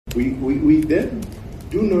We then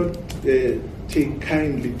do not take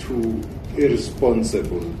kindly to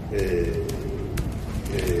irresponsible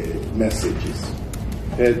messages.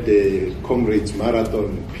 Had the Comrades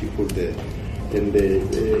Marathon people there, and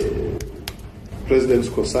President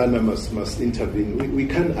Nkosana must intervene. We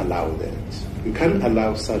can't allow that. We can't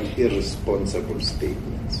allow such irresponsible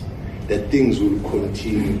statements that things will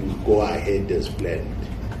continue, go ahead as planned.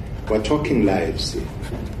 We're talking lives here.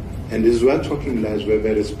 And as we're talking lives, we have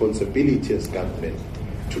a responsibility as government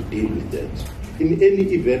to deal with that. In any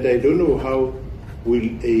event, I don't know how will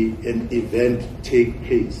an event take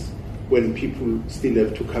place when people still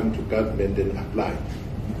have to come to government and apply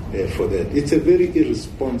for that. It's a very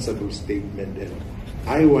irresponsible statement, and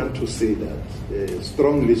I want to say that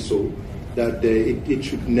strongly so, that it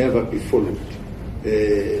should never be followed.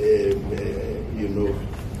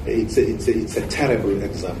 It's a terrible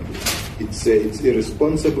example. It's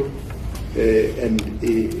irresponsible, and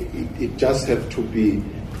it just have to be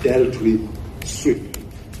dealt with swiftly,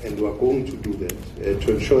 and we are going to do that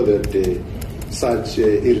to ensure that such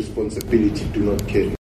irresponsibility do not carry.